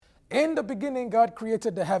In the beginning, God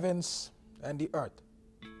created the heavens and the earth.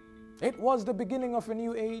 It was the beginning of a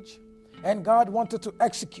new age, and God wanted to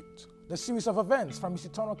execute the series of events from his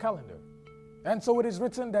eternal calendar. And so it is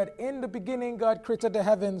written that in the beginning, God created the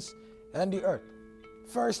heavens and the earth.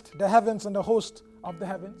 First, the heavens and the host of the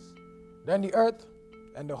heavens, then the earth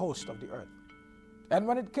and the host of the earth. And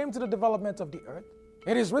when it came to the development of the earth,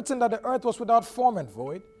 it is written that the earth was without form and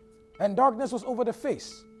void, and darkness was over the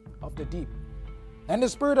face of the deep. And the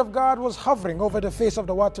Spirit of God was hovering over the face of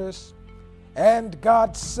the waters. And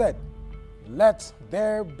God said, "Let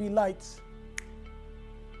there be light."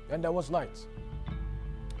 And there was light.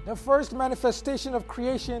 The first manifestation of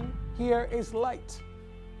creation here is light.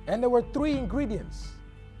 And there were three ingredients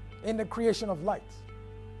in the creation of light.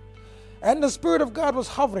 And the Spirit of God was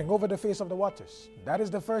hovering over the face of the waters. That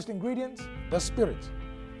is the first ingredient, the Spirit.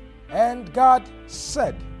 And God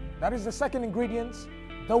said, that is the second ingredient,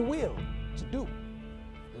 the will to do.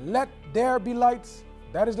 Let there be light.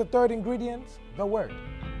 That is the third ingredient, the Word.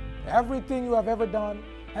 Everything you have ever done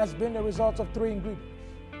has been the result of three ingredients: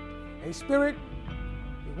 a spirit,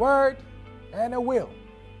 a word, and a will.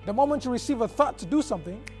 The moment you receive a thought to do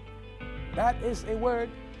something, that is a word.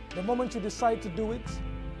 The moment you decide to do it,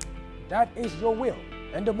 that is your will.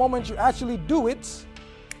 And the moment you actually do it,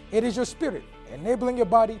 it is your spirit, enabling your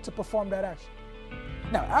body to perform that action.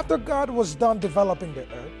 Now, after God was done developing the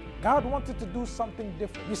earth, God wanted to do something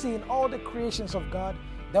different. You see, in all the creations of God,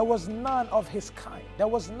 there was none of his kind. There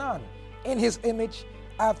was none in his image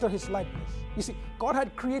after his likeness. You see, God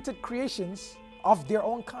had created creations of their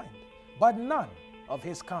own kind, but none of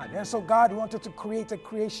his kind. And so God wanted to create a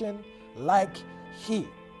creation like he.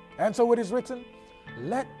 And so it is written,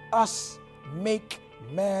 "Let us make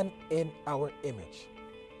man in our image."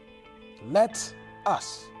 Let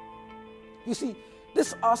us. You see,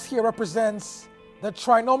 this us here represents the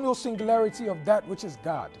trinomial singularity of that which is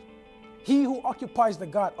God. He who occupies the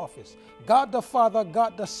God office. God the Father,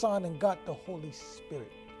 God the Son, and God the Holy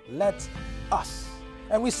Spirit. Let us.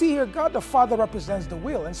 And we see here God the Father represents the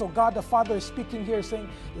will. And so God the Father is speaking here saying,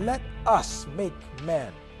 let us make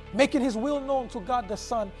man. Making his will known to God the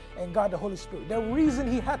Son and God the Holy Spirit. The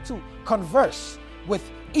reason he had to converse with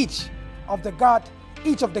each of the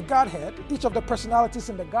Godhead, each of the personalities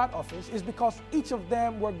in the God office, is because each of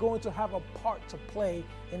them were going to have a part to play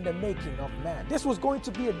in the making of man. This was going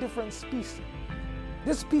to be a different species.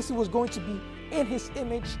 This species was going to be in his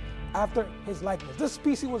image after his likeness. This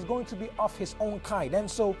species was going to be of his own kind. And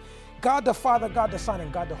so God the Father, God the Son,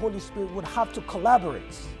 and God the Holy Spirit would have to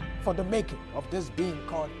collaborate for the making of this being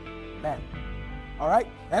called man. All right?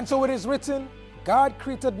 And so it is written, God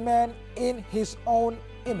created man in his own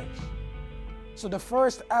image. So the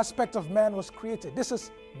first aspect of man was created. This is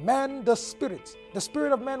man, the spirit. The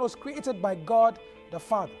spirit of man was created by God the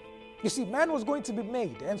Father. You see, man was going to be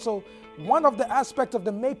made. And so one of the aspects of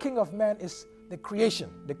the making of man is the creation,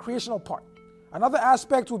 the creational part. Another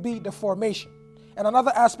aspect would be the formation. And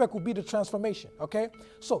another aspect would be the transformation. Okay?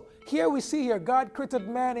 So here we see here, God created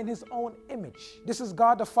man in his own image. This is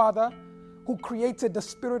God the Father who created the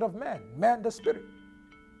spirit of man, man the spirit.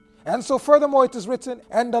 And so furthermore it is written,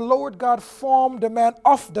 and the Lord God formed the man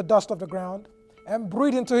of the dust of the ground and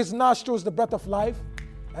breathed into his nostrils the breath of life,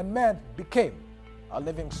 and man became a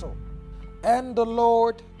living soul. And the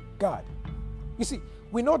Lord God. You see,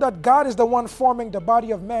 we know that God is the one forming the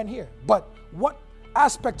body of man here, but what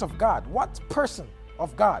aspect of God, what person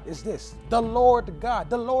of God is this? The Lord God.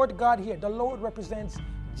 The Lord God here, the Lord represents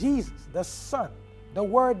Jesus, the Son, the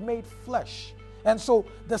Word made flesh. And so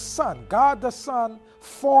the Son, God the Son,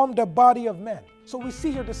 formed the body of man. So we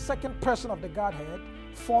see here the second person of the Godhead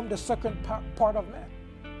formed the second part of man,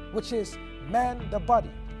 which is man the body.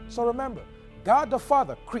 So remember, God the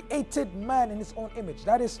Father created man in his own image.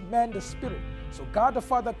 That is man the spirit. So God the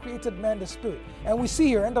Father created man the spirit. And we see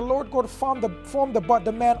here, and the Lord God formed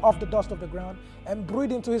the man of the dust of the ground and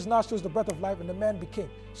breathed into his nostrils the breath of life, and the man became.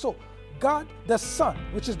 So God the Son,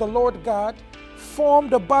 which is the Lord God, formed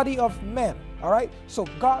the body of man. All right? So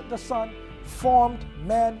God the Son formed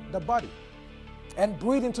man the body and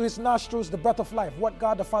breathed into his nostrils the breath of life, what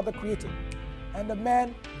God the Father created. And the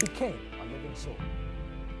man became a living soul.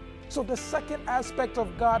 So the second aspect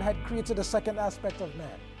of God had created the second aspect of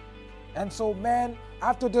man. And so man,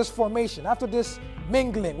 after this formation, after this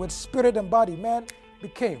mingling with spirit and body, man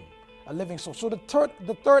became a living soul. So the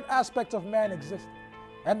third aspect of man existed.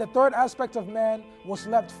 And the third aspect of man was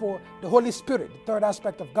left for the Holy Spirit, the third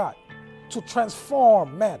aspect of God, to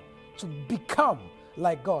transform man, to become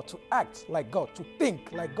like God, to act like God, to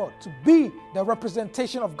think like God, to be the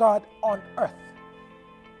representation of God on earth.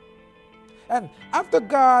 And after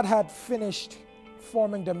God had finished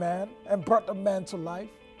forming the man and brought the man to life,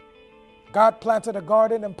 God planted a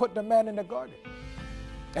garden and put the man in the garden.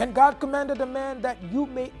 And God commanded the man that you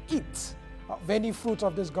may eat of any fruit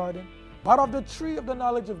of this garden, but of the tree of the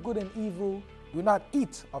knowledge of good and evil, do not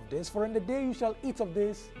eat of this, for in the day you shall eat of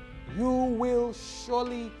this, you will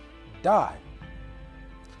surely die.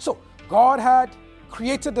 So God had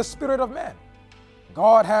created the spirit of man.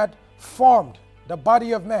 God had formed the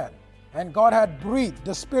body of man, and God had breathed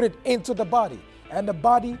the spirit into the body, and the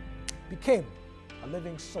body became a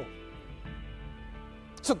living soul.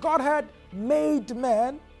 So God had made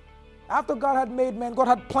man. After God had made man, God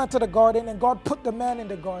had planted a garden, and God put the man in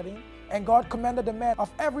the garden, and God commanded the man,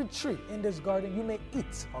 of every tree in this garden you may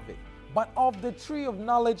eat of it, but of the tree of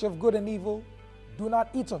knowledge of good and evil do not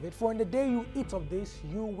eat of it, for in the day you eat of this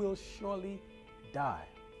you will surely die.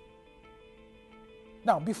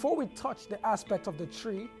 Now, before we touch the aspect of the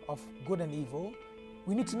tree of good and evil,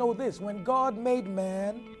 we need to know this. When God made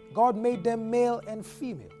man, God made them male and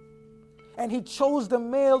female. And he chose the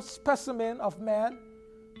male specimen of man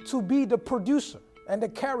to be the producer and the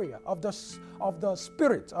carrier of the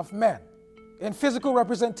spirit of man in physical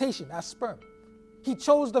representation as sperm. He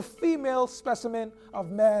chose the female specimen of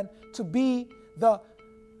man to be the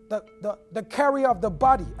carrier of the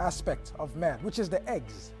body aspect of man, which is the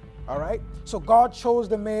eggs. All right? So God chose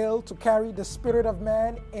the male to carry the spirit of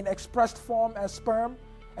man in expressed form as sperm,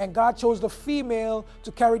 and God chose the female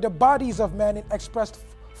to carry the bodies of man in expressed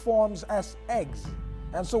forms as eggs.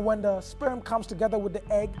 And so when the sperm comes together with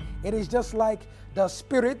the egg, it is just like the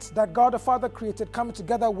spirits that God the Father created coming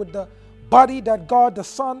together with the body that God the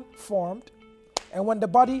Son formed. And when the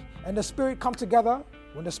body and the spirit come together,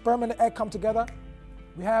 when the sperm and the egg come together,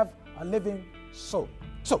 we have a living soul.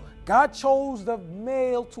 So God chose the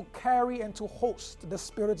male to carry and to host the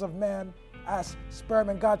spirits of man as sperm,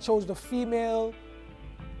 and God chose the female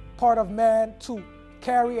part of man to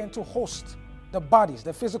carry and to host the bodies,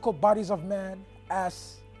 the physical bodies of man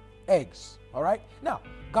as eggs. All right? Now,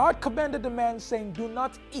 God commanded the man, saying, do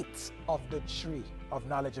not eat of the tree of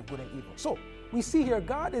knowledge of good and evil. So we see here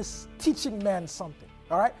God is teaching man something.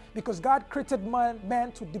 All right? Because God created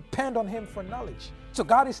man to depend on him for knowledge. So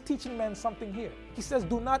God is teaching man something here. He says,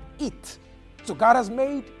 do not eat. So God has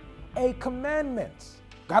made a commandment.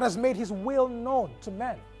 God has made his will known to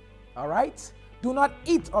man. All right? Do not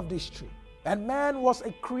eat of this tree. And man was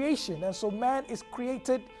a creation. And so man is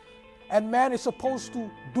created, and man is supposed to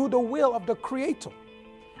do the will of the Creator.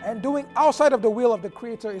 And doing outside of the will of the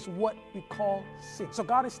Creator is what we call sin. So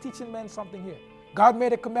God is teaching man something here. God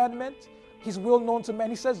made a commandment, his will known to man.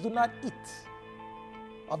 He says, do not eat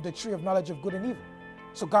of the tree of knowledge of good and evil.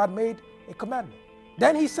 So God made a commandment.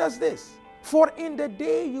 Then he says this, for in the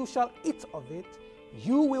day you shall eat of it,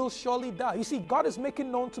 you will surely die. You see, God is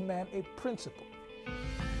making known to man a principle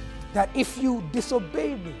that if you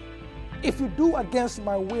disobey me, if you do against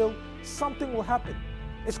my will, something will happen.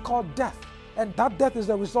 It's called death. And that death is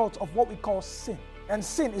the result of what we call sin. And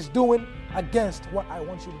sin is doing against what I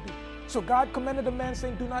want you to do. So God commanded the man,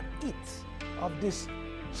 saying, do not eat of this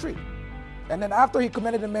tree. And then after he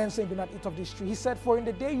commanded the man, saying, do not eat of this tree, he said, for in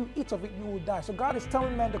the day you eat of it, you will die. So God is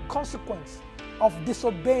telling man the consequence of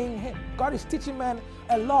disobeying him. God is teaching man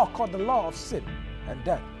a law called the law of sin and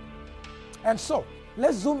death. And so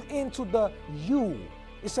let's zoom into the you.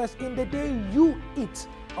 It says, in the day you eat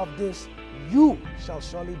of this, you shall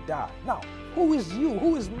surely die. Now, who is you?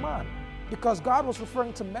 Who is man? Because God was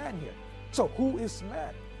referring to man here. So who is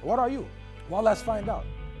man? What are you? Well, let's find out.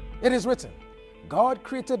 It is written, God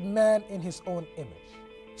created man in his own image.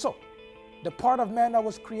 So the part of man that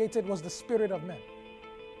was created was the spirit of man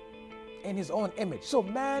in his own image. So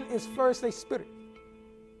man is first a spirit.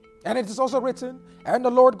 And it is also written, and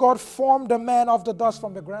the Lord God formed the man of the dust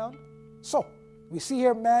from the ground. So we see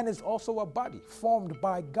here man is also a body formed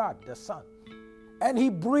by God the Son. And he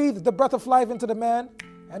breathed the breath of life into the man,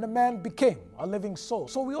 and the man became a living soul.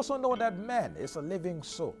 So we also know that man is a living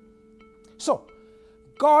soul. So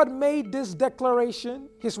God made this declaration,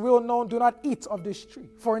 his will known, do not eat of this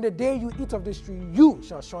tree. For in the day you eat of this tree, you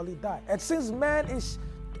shall surely die. And since man is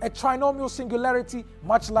a trinomial singularity,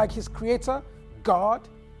 much like his creator, God,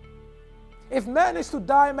 if man is to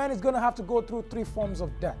die, man is going to have to go through three forms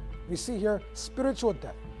of death. We see here spiritual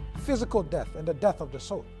death, physical death, and the death of the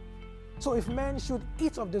soul. So if man should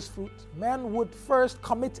eat of this fruit, man would first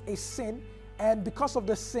commit a sin, and because of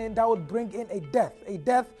the sin, that would bring in a death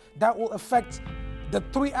that will affect the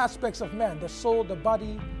three aspects of man, the soul, the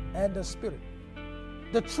body, and the spirit.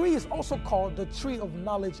 The tree is also called the tree of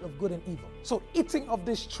knowledge of good and evil. So eating of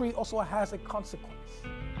this tree also has a consequence.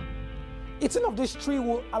 Eating of this tree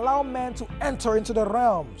will allow man to enter into the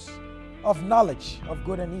realms of knowledge of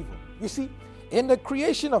good and evil. You see, in the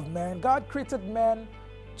creation of man, God created man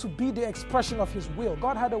to be the expression of his will.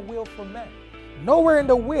 God had a will for man. Nowhere in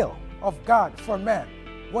the will of God for man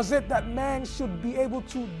was it that man should be able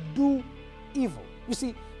to do evil. You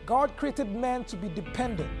see, God created man to be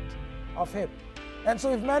dependent of him. And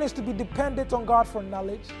so if man is to be dependent on God for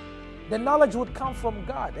knowledge, the knowledge would come from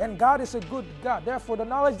God. And God is a good God. Therefore, the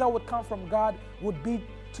knowledge that would come from God would be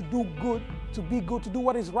to do good, to be good, to do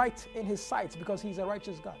what is right in his sight, because he's a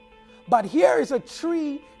righteous God. But here is a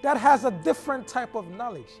tree that has a different type of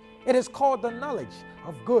knowledge. It is called the knowledge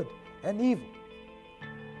of good and evil.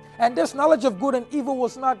 And this knowledge of good and evil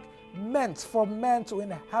was not meant for man to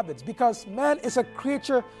inhabit, because man is a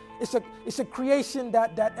creature, it's a creation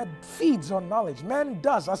that feeds on knowledge. Man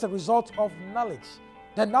does as a result of knowledge.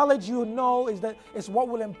 The knowledge you know is what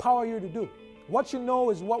will empower you to do. What you know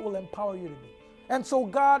is what will empower you to do. And so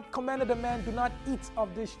God commanded the man, do not eat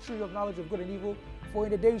of this tree of knowledge of good and evil, for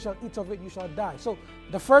in the day you shall eat of it, you shall die. So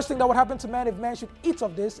the first thing that would happen to man if man should eat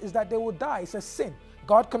of this is that they will die. It's a sin.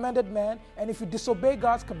 God commanded man, and if you disobey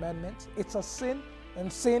God's commandments, it's a sin,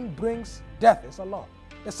 and sin brings death. It's a law.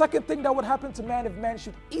 The second thing that would happen to man if man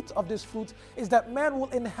should eat of this fruit is that man will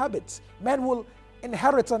inherit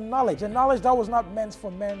a knowledge that was not meant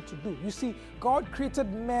for man to do. You see, God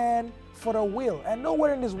created man for a will, and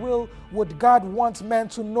nowhere in his will would God want man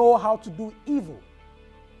to know how to do evil.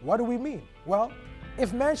 What do we mean? Well,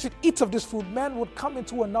 if man should eat of this fruit, man would come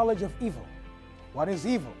into a knowledge of evil. What is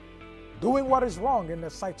evil? Doing what is wrong in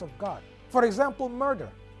the sight of God. For example, murder,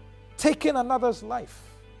 taking another's life,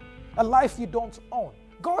 a life you don't own.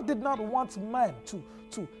 God did not want man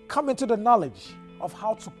to come into the knowledge of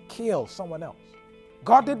how to kill someone else.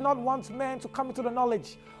 God did not want man to come into the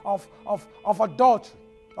knowledge of adultery,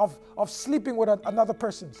 of sleeping with another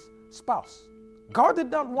person's spouse. God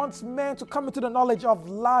did not want man to come into the knowledge of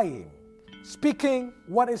lying, speaking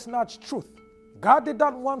what is not truth. God did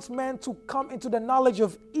not want man to come into the knowledge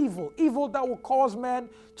of evil, evil that will cause man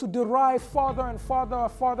to derive farther and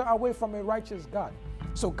farther away from a righteous God.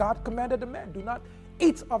 So God commanded the man, do not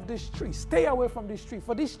eat of this tree. Stay away from this tree,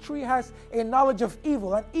 for this tree has a knowledge of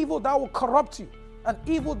evil, an evil that will corrupt you, an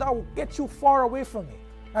evil that will get you far away from me,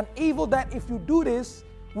 an evil that if you do this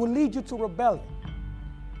will lead you to rebellion.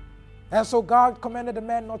 And so God commanded the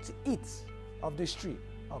man not to eat of this tree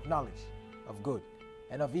of knowledge of good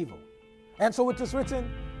and of evil. And so it is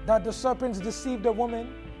written that the serpents deceived the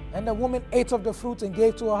woman, and the woman ate of the fruit and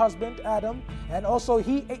gave to her husband, Adam, and also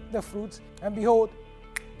he ate the fruit, and behold,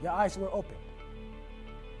 their eyes were opened.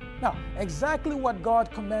 Now, exactly what God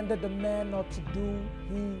commanded the man not to do,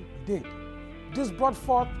 he did. This brought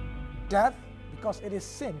forth death because it is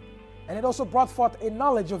sin, and it also brought forth a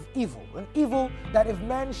knowledge of evil, an evil that if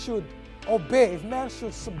man should obey, if man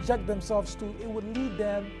should subject themselves to, it would lead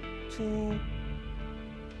them to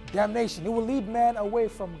damnation. It will lead man away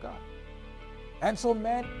from God. And so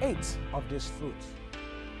man ate of this fruit.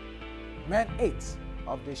 Man ate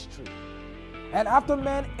of this tree. And after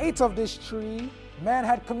man ate of this tree, man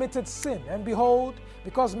had committed sin. And behold,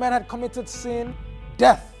 because man had committed sin,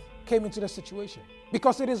 death came into the situation.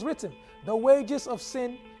 Because it is written, the wages of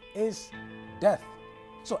sin is death.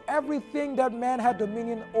 So everything that man had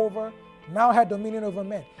dominion over now had dominion over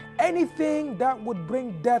man. Anything that would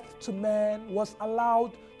bring death to man was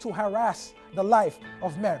allowed to harass the life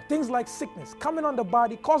of man. Things like sickness coming on the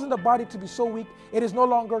body, causing the body to be so weak, it is no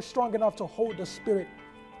longer strong enough to hold the spirit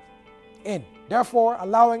in. Therefore,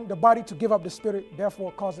 allowing the body to give up the spirit,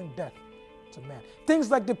 therefore causing death to man. Things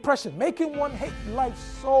like depression, making one hate life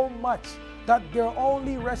so much that their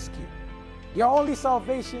only rescue, their only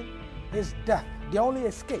salvation is death. Their only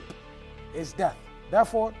escape is death.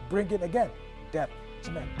 Therefore, bringing again death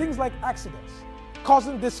to man. Things like accidents,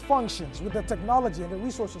 causing dysfunctions with the technology and the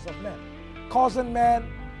resources of man, causing man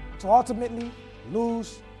to ultimately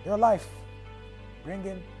lose their life,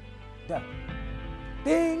 bringing death.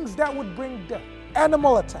 Things that would bring death.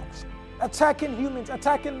 Animal attacks, attacking humans,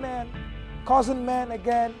 attacking man, causing man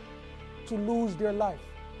again to lose their life.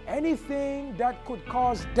 Anything that could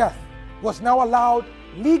cause death was now allowed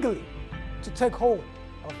legally to take hold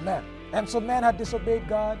of man. And so man had disobeyed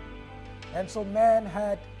God, and so man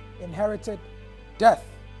had inherited death.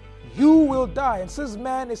 You will die. And since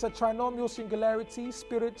man is a trinomial singularity,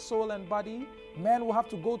 spirit, soul, and body, man will have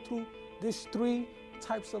to go through these three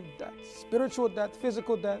types of death: spiritual death,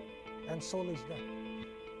 physical death, and soulish death.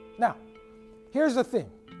 Now, here's the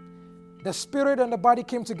thing. The spirit and the body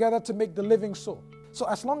came together to make the living soul. So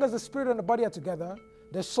as long as the spirit and the body are together,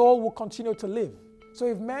 the soul will continue to live. So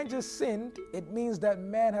if man just sinned, it means that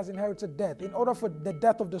man has inherited death. In order for the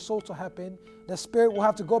death of the soul to happen, the spirit will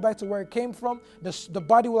have to go back to where it came from, the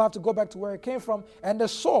body will have to go back to where it came from, and the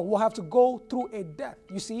soul will have to go through a death.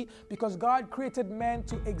 You see, because God created man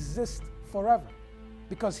to exist forever.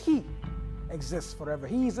 Because he exists forever.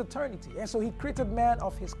 He is eternity. And so he created man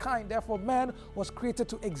of his kind. Therefore, man was created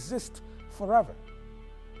to exist forever.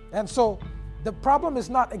 And so the problem is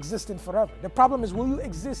not existing forever. The problem is, will you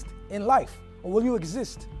exist in life? Or will you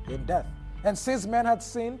exist in death? And since man had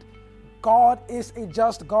sinned, God is a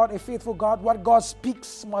just God, a faithful God. What God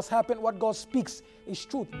speaks must happen. What God speaks is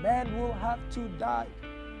truth. Man will have to die.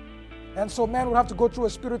 And so man will have to go through a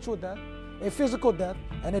spiritual death, a physical death,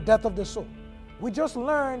 and a death of the soul. We just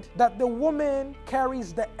learned that the woman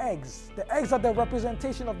carries the eggs. The eggs are the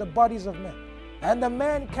representation of the bodies of men. And the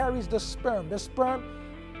man carries the sperm. The sperm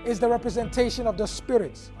is the representation of the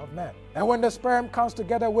spirits of man. And when the sperm comes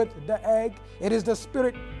together with the egg, it is the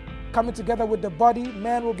spirit coming together with the body.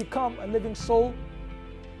 Man will become a living soul.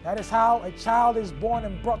 That is how a child is born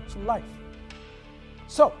and brought to life.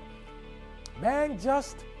 So, man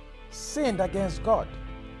just sinned against God.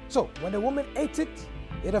 So, when the woman ate it,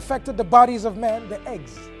 it affected the bodies of man, the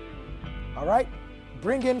eggs. All right?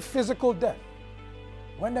 Bringing physical death.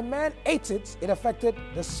 When the man ate it, it affected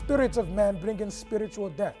the spirit of man, bringing spiritual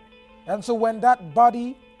death. And so when that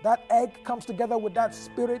body, that egg comes together with that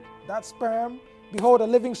spirit, that sperm, behold, a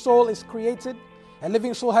living soul is created. A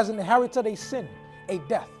living soul has inherited a sin, a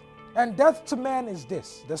death. And death to man is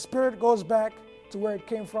this. The spirit goes back to where it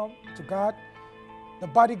came from, to God. The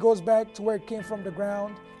body goes back to where it came from, the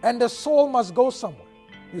ground. And the soul must go somewhere.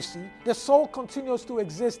 You see, the soul continues to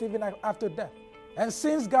exist even after death. And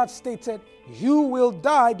since God stated, you will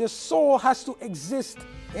die, the soul has to exist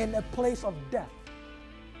in a place of death.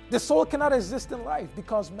 The soul cannot exist in life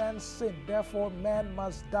because man sinned. Therefore, man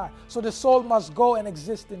must die. So the soul must go and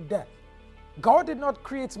exist in death. God did not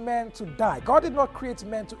create man to die. God did not create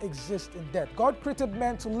man to exist in death. God created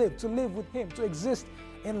man to live with him, to exist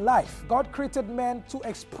in life. God created man to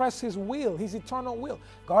express his will, his eternal will.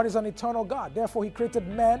 God is an eternal God. Therefore, he created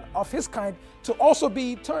man of his kind to also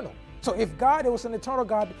be eternal. So if God was an eternal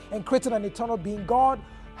God and created an eternal being, God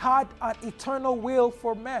had an eternal will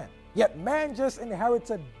for man. Yet man just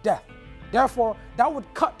inherited death. Therefore, that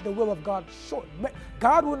would cut the will of God short.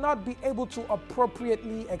 God will not be able to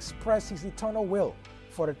appropriately express his eternal will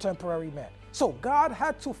for the temporary man. So God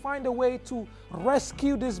had to find a way to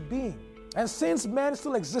rescue this being. And since man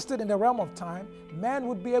still existed in the realm of time, man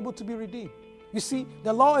would be able to be redeemed. You see,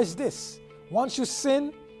 the law is this. Once you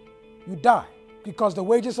sin, you die, because the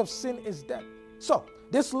wages of sin is death. So,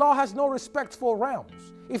 this law has no respect for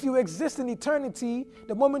realms. If you exist in eternity,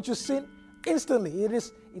 the moment you sin, instantly it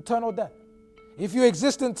is eternal death. If you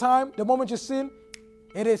exist in time, the moment you sin,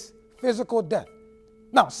 it is physical death.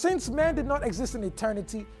 Now, since man did not exist in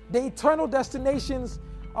eternity, the eternal destinations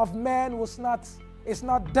of man is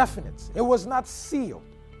not definite. It was not sealed.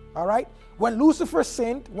 All right? When Lucifer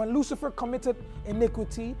sinned, when Lucifer committed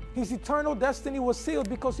iniquity, his eternal destiny was sealed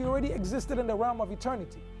because he already existed in the realm of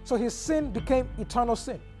eternity. So his sin became eternal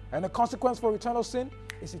sin. And the consequence for eternal sin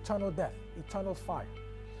is eternal death, eternal fire.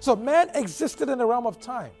 So man existed in the realm of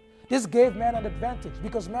time. This gave man an advantage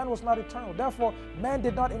because man was not eternal. Therefore, man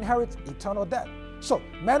did not inherit eternal death. So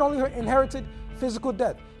man only inherited physical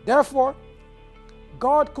death. Therefore,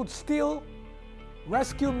 God could still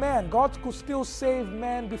rescue man. God could still save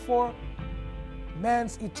man before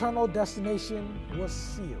man's eternal destination was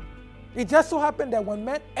sealed. It just so happened that when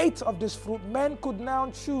man ate of this fruit, man could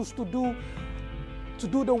now choose to do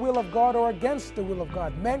the will of God or against the will of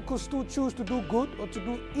God. Man could still choose to do good or to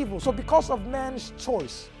do evil. So because of man's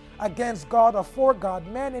choice against God or for God,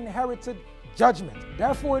 man inherited judgment.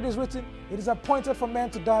 Therefore it is written, it is appointed for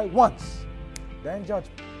man to die once, then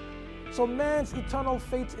judgment. So man's eternal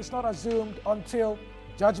fate is not assumed until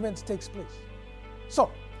judgment takes place.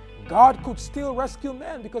 So God could still rescue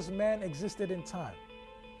man because man existed in time.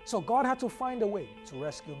 So God had to find a way to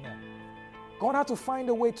rescue man. God had to find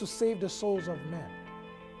a way to save the souls of man.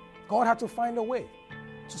 God had to find a way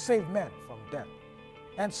to save man from death.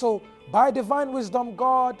 And so by divine wisdom,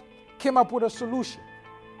 God came up with a solution.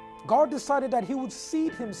 God decided that he would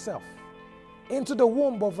seed himself into the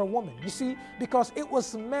womb of a woman. You see, because it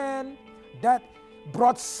was man that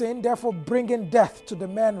brought sin, therefore bringing death to the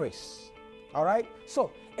man race. All right?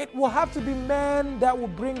 So it will have to be man that will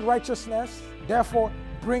bring righteousness, therefore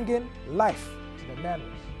bringing life to the man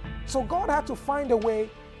race. So God had to find a way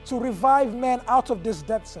to revive man out of this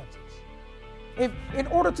death sentence. If in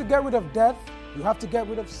order to get rid of death, you have to get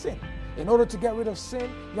rid of sin. In order to get rid of sin,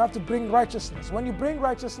 you have to bring righteousness. When you bring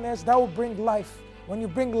righteousness, that will bring life. When you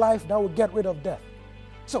bring life, that will get rid of death.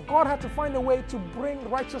 So God had to find a way to bring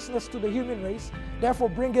righteousness to the human race, therefore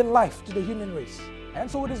bringing life to the human race. And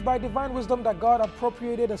so it is by divine wisdom that God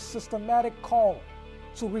appropriated a systematic call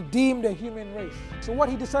to redeem the human race. So what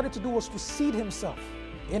he decided to do was to seed himself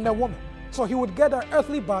in the woman. So he would get an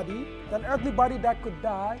earthly body that could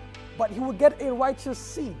die, but he would get a righteous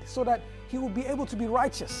seed so that he would be able to be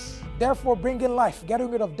righteous, therefore bringing life, getting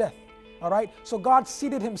rid of death. All right? So God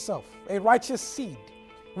seeded himself, a righteous seed,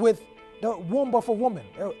 with the womb of a woman,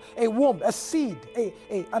 a womb, a seed,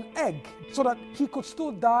 an egg, so that he could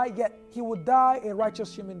still die, yet he would die a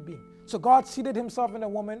righteous human being. So God seeded himself in a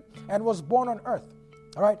woman and was born on earth.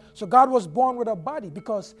 All right, so God was born with a body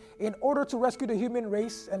because in order to rescue the human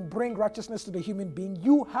race and bring righteousness to the human being,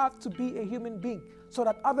 you have to be a human being so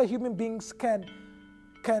that other human beings can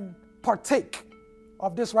partake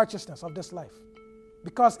of this righteousness, of this life.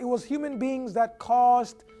 Because it was human beings that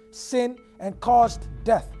caused sin and caused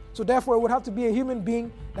death. So therefore, it would have to be a human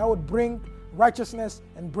being that would bring righteousness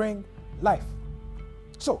and bring life.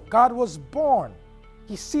 So God was born.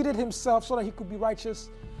 He seated himself so that he could be righteous,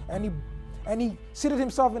 and he seated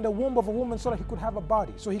himself in the womb of a woman so that he could have a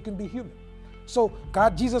body, so he can be human. So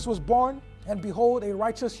Jesus was born, and behold, a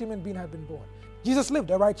righteous human being had been born. Jesus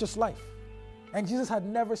lived a righteous life, and Jesus had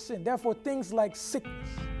never sinned. Therefore, things like sickness,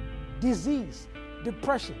 disease,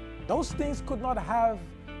 depression, those things could not have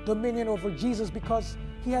dominion over Jesus because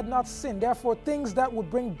he had not sinned. Therefore, things that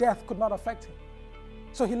would bring death could not affect him.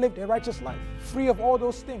 So he lived a righteous life, free of all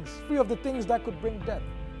those things, free of the things that could bring death.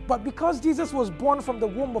 But because Jesus was born from the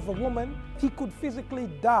womb of a woman, he could physically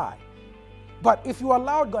die. But if you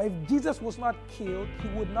allowed God, if Jesus was not killed, he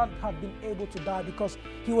would not have been able to die because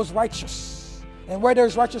he was righteous. And where there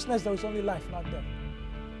is righteousness, there is only life, not death.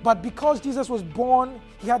 But because Jesus was born,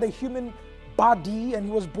 he had a human body, and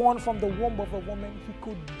he was born from the womb of a woman, he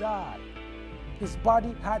could die. His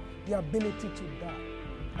body had the ability to die.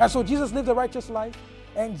 And so Jesus lived a righteous life,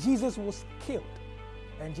 and Jesus was killed,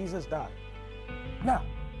 and Jesus died. Now,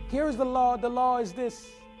 here is the law. The law is this: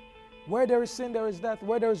 where there is sin, there is death.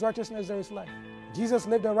 Where there is righteousness, there is life. Jesus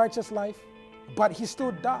lived a righteous life, but he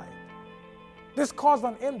still died. This caused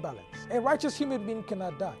an imbalance. A righteous human being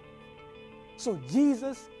cannot die. So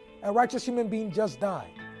Jesus, a righteous human being, just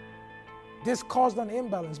died. This caused an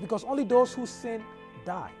imbalance because only those who sin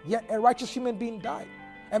die. Yet a righteous human being died.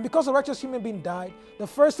 And because a righteous human being died, the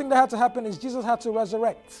first thing that had to happen is Jesus had to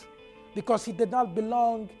resurrect, because he did not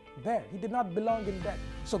belong there. He did not belong in death.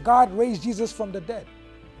 So God raised Jesus from the dead.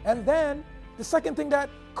 And then the second thing that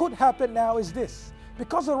could happen now is this: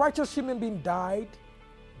 because a righteous human being died,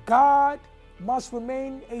 God must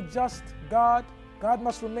remain a just God. God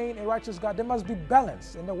must remain a righteous God. There must be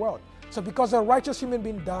balance in the world. So because a righteous human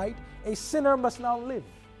being died, a sinner must now live.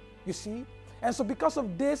 You see? And so because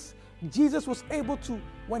of this, Jesus was able to,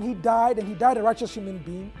 when he died, and he died a righteous human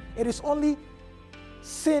being, it is only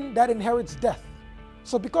sin that inherits death.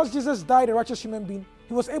 So because Jesus died a righteous human being,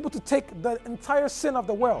 he was able to take the entire sin of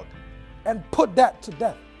the world and put that to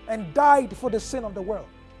death, and died for the sin of the world.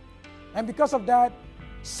 And because of that,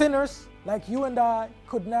 sinners like you and I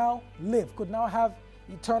could now live, could now have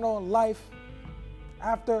eternal life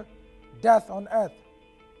after death on earth.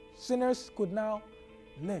 Sinners could now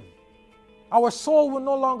live. Our soul will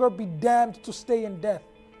no longer be damned to stay in death,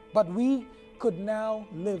 but we could now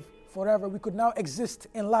live forever. We could now exist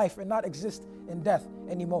in life and not exist in death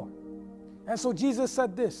anymore. And so Jesus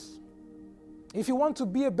said this: if you want to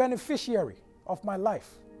be a beneficiary of my life,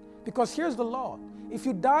 because here's the law: if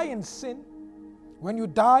you die in sin, when you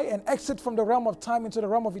die and exit from the realm of time into the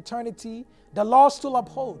realm of eternity, the law still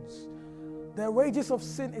upholds. The wages of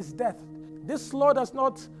sin is death. This law does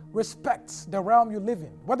not respect the realm you live in.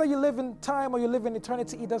 Whether you live in time or you live in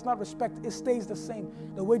eternity, it does not respect. It stays the same.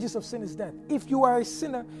 The wages of sin is death. If you are a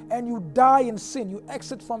sinner and you die in sin, you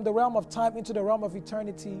exit from the realm of time into the realm of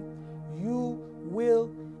eternity, you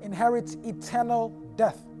will inherit eternal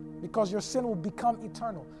death, because your sin will become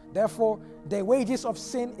eternal. Therefore, the wages of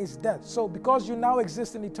sin is death. So because you now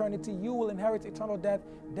exist in eternity, you will inherit eternal death.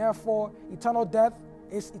 Therefore, eternal death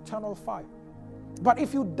is eternal fire. But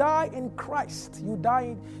if you die in Christ, you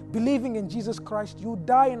die believing in Jesus Christ, you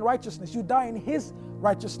die in righteousness, you die in his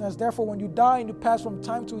righteousness. Therefore, when you die and you pass from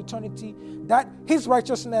time to eternity, that his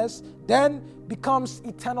righteousness then becomes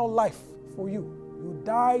eternal life for you. You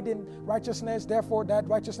died in righteousness, therefore that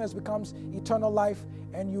righteousness becomes eternal life,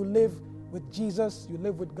 and you live with Jesus, you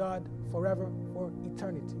live with God forever, for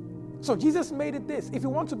eternity. So Jesus made it this: if you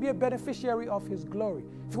want to be a beneficiary of his glory,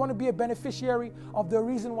 if you want to be a beneficiary of the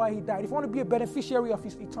reason why he died, if you want to be a beneficiary of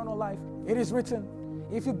his eternal life, it is written,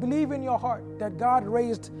 if you believe in your heart that God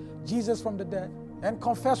raised Jesus from the dead and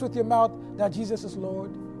confess with your mouth that Jesus is Lord,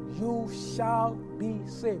 you shall be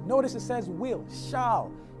saved. Notice it says will,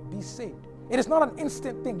 shall be saved. It is not an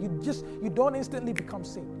instant thing. You don't instantly become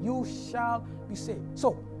saved. You shall be saved.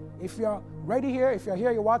 So, if you're ready here, if you're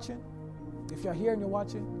here, you're watching, if you're here and you're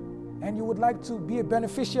watching, and you would like to be a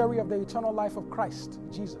beneficiary of the eternal life of Christ,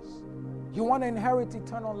 Jesus, you want to inherit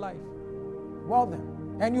eternal life, well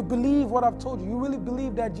then, and you believe what I've told you, you really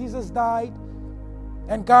believe that Jesus died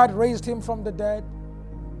and God raised him from the dead,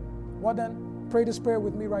 well then, pray this prayer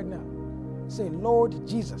with me right now. Say, Lord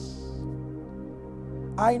Jesus,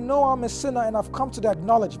 I know I'm a sinner and I've come to the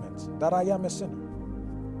acknowledgement that I am a sinner.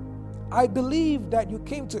 I believe that you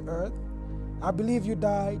came to earth, I believe you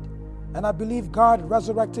died, and I believe God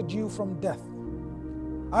resurrected you from death.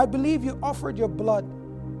 I believe you offered your blood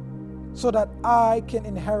so that I can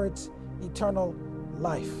inherit eternal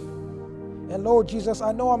life. And Lord Jesus,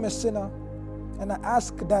 I know I'm a sinner, and I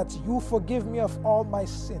ask that you forgive me of all my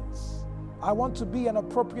sins. I want to be an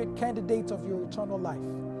appropriate candidate of your eternal life.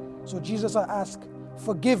 So Jesus, I ask,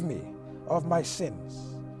 forgive me of my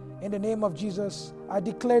sins. In the name of Jesus, I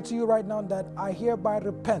declare to you right now that I hereby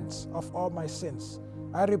repent of all my sins.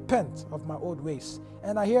 I repent of my old ways.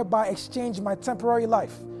 And I hereby exchange my temporary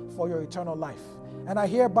life for your eternal life. And I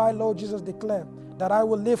hereby, Lord Jesus, declare that I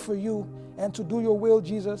will live for you and to do your will,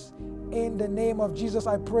 Jesus. In the name of Jesus,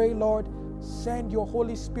 I pray, Lord, send your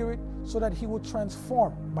Holy Spirit so that he will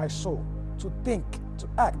transform my soul to think, to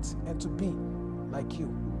act, and to be like you.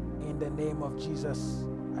 In the name of Jesus,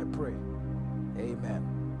 I pray. Amen.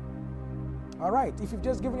 All right, if you've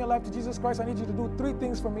just given your life to Jesus Christ, I need you to do 3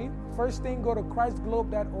 things for me. First thing, go to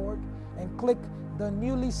christglobe.org and click the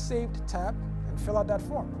newly saved tab and fill out that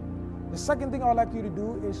form. The second thing I would like you to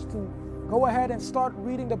do is to go ahead and start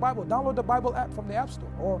reading the Bible. Download the Bible app from the App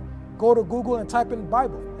Store or go to Google and type in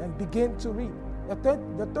Bible and begin to read.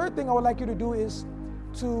 The third thing I would like you to do is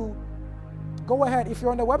to go ahead, if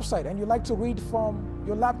you're on the website and you like to read from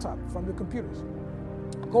your laptop, from your computers,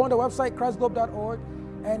 go on the website, christglobe.org,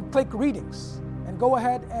 and click readings. And go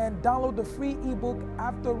ahead and download the free ebook,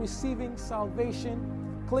 After Receiving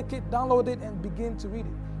Salvation. Click it, download it, and begin to read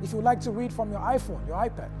it. If you would like to read from your iPhone, your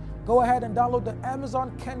iPad, go ahead and download the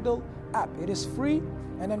Amazon Kindle app. It is free.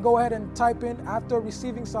 And then go ahead and type in After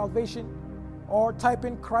Receiving Salvation, or type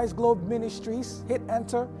in Christ Globe Ministries, hit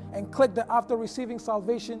enter, and click the After Receiving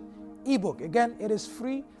Salvation ebook. Again, it is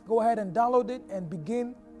free. Go ahead and download it and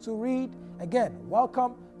begin to read. Again,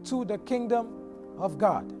 welcome to the kingdom of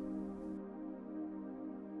God.